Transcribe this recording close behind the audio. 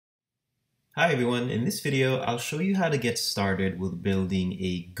Hi everyone, in this video I'll show you how to get started with building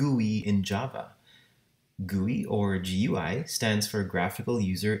a GUI in Java. GUI or GUI stands for Graphical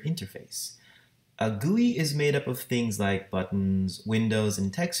User Interface. A GUI is made up of things like buttons, windows,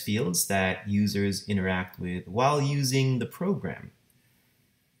 and text fields that users interact with while using the program.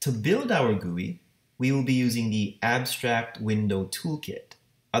 To build our GUI, we will be using the Abstract Window Toolkit,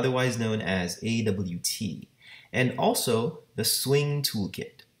 otherwise known as AWT, and also the Swing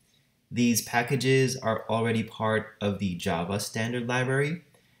Toolkit. These packages are already part of the Java standard library,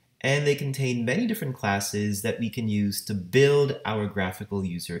 and they contain many different classes that we can use to build our graphical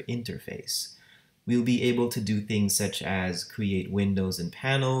user interface. We'll be able to do things such as create windows and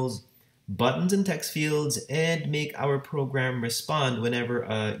panels, buttons and text fields, and make our program respond whenever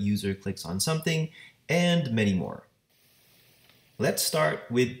a user clicks on something, and many more. Let's start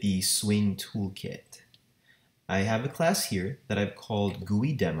with the Swing Toolkit. I have a class here that I've called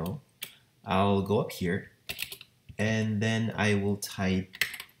GUI Demo. I'll go up here and then I will type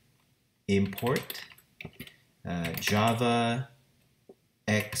import java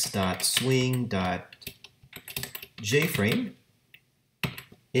x.swing.jframe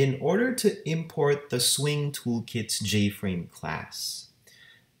in order to import the Swing Toolkit's JFrame class.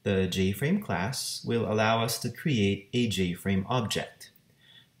 The JFrame class will allow us to create a JFrame object.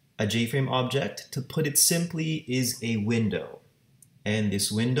 A JFrame object, to put it simply, is a window. And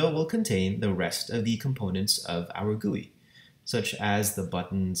this window will contain the rest of the components of our GUI, such as the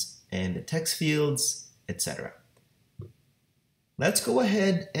buttons and the text fields, etc. Let's go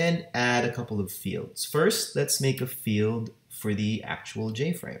ahead and add a couple of fields. First, let's make a field for the actual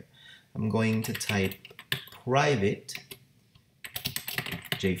JFrame. I'm going to type private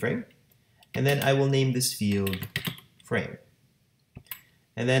JFrame, and then I will name this field frame.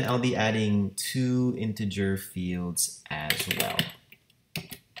 And then I'll be adding 2 integer fields as well.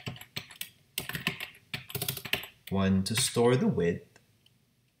 One to store the width,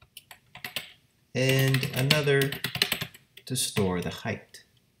 and another to store the height.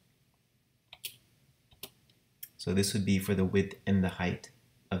 So this would be for the width and the height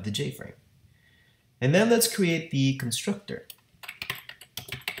of the JFrame. And then let's create the constructor.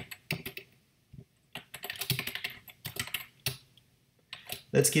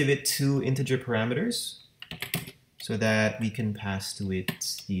 Let's give it 2 integer parameters so that we can pass to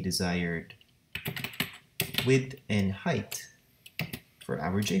it the desired width and height for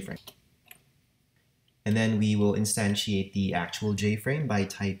our JFrame. And then we will instantiate the actual JFrame by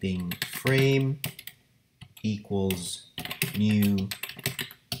typing frame equals new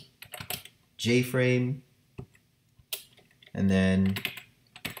JFrame, and then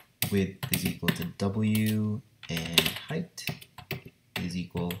width is equal to W and height is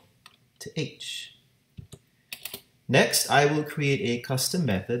equal to H. Next, I will create a custom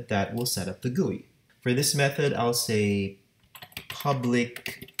method that will set up the GUI. For this method, I'll say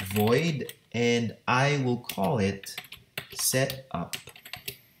public void, and I will call it setup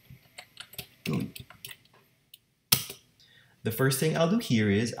GUI. The first thing I'll do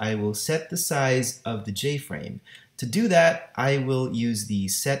here is I will set the size of the JFrame. To do that, I will use the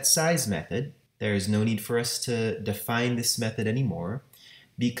setSize method. There is no need for us to define this method anymore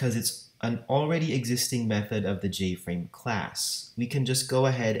because it's an already existing method of the JFrame class. We can just go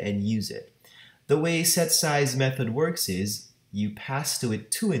ahead and use it. The way setSize method works is you pass to it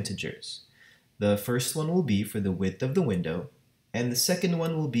 2 integers. The first one will be for the width of the window, and the second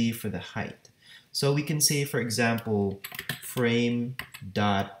one will be for the height. So we can say, for example,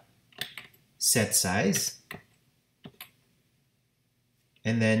 frame.setSize,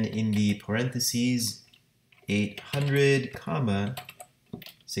 and then in the parentheses 800,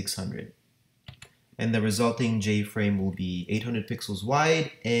 600. And the resulting JFrame will be 800 pixels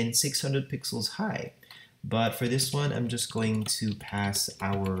wide and 600 pixels high. But for this one, I'm just going to pass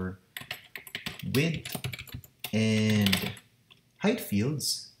our width and height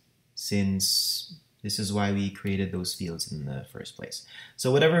fields, since this is why we created those fields in the first place.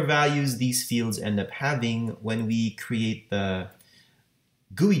 So whatever values these fields end up having when we create the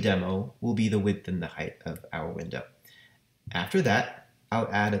GUI demo will be the width and the height of our window. After that, I'll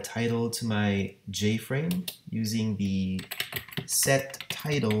add a title to my JFrame using the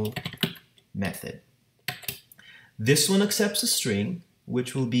setTitle method. This one accepts a string,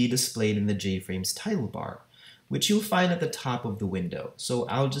 which will be displayed in the JFrame's title bar, which you'll find at the top of the window. So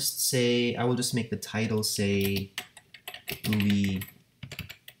I will just make the title say GUI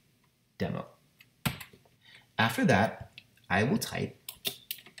demo. After that, I will type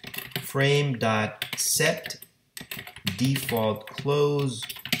frame.set default close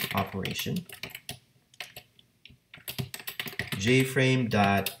operation, jframe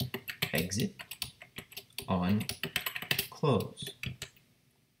exit on close.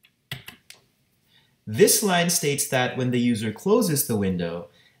 This line states that when the user closes the window,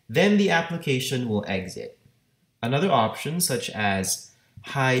 then the application will exit. Another option, such as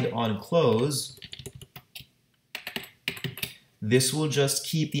hide on close, this will just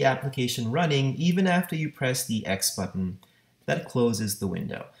keep the application running even after you press the X button that closes the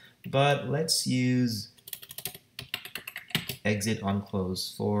window. But let's use exit on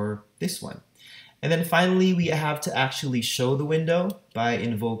close for this one. And then finally, we have to actually show the window by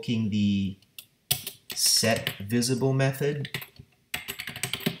invoking the setVisible method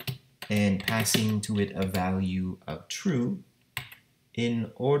and passing to it a value of true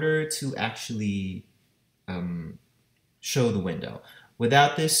in order to actually show the window.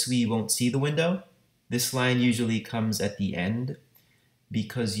 Without this, we won't see the window. This line usually comes at the end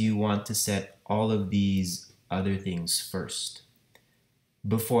because you want to set all of these other things first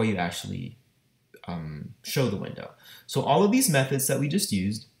before you actually show the window. So all of these methods that we just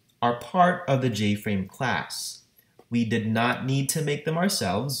used are part of the JFrame class. We did not need to make them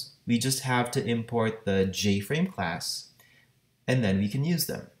ourselves. We just have to import the JFrame class, and then we can use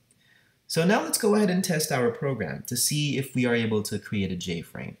them. So now let's go ahead and test our program to see if we are able to create a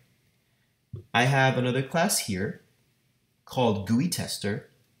JFrame. I have another class here called GUI tester,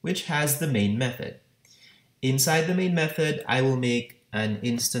 which has the main method. Inside the main method, I will make an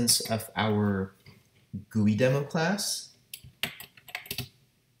instance of our GUI demo class.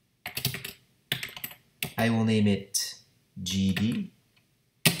 I will name it GD,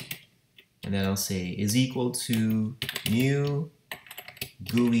 and then I'll say is equal to new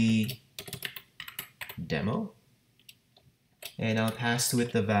GUI demo, and I'll pass to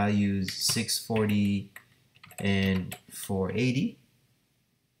it the values 640 and 480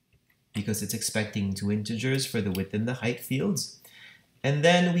 because it's expecting two integers for the width and the height fields. And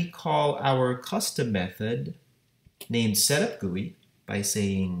then we call our custom method named setupGUI by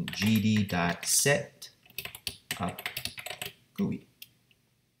saying gd.setUpGUI.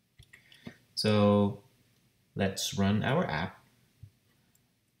 So let's run our app.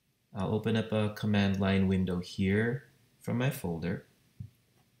 I'll open up a command line window here from my folder.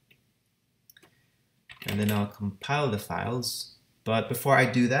 And then I'll compile the files. But before I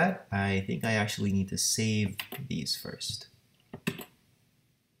do that, I think I actually need to save these first.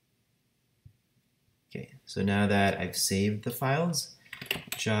 Okay, so now that I've saved the files,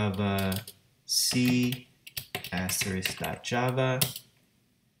 java c *.java,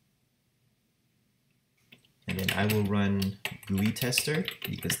 and then I will run GUI tester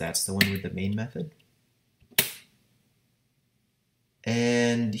because that's the one with the main method.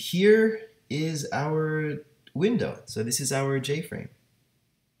 And here is our window. So this is our JFrame.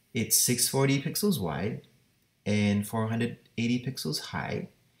 It's 640 pixels wide and 480 pixels high.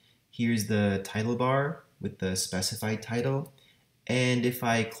 Here's the title bar with the specified title. And if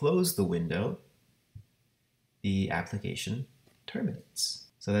I close the window, the application terminates.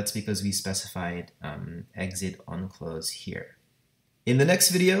 So that's because we specified exit on close here. In the next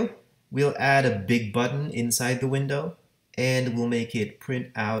video, we'll add a big button inside the window, and we'll make it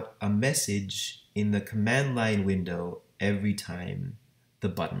print out a message in the command line window every time the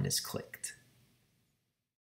button is clicked.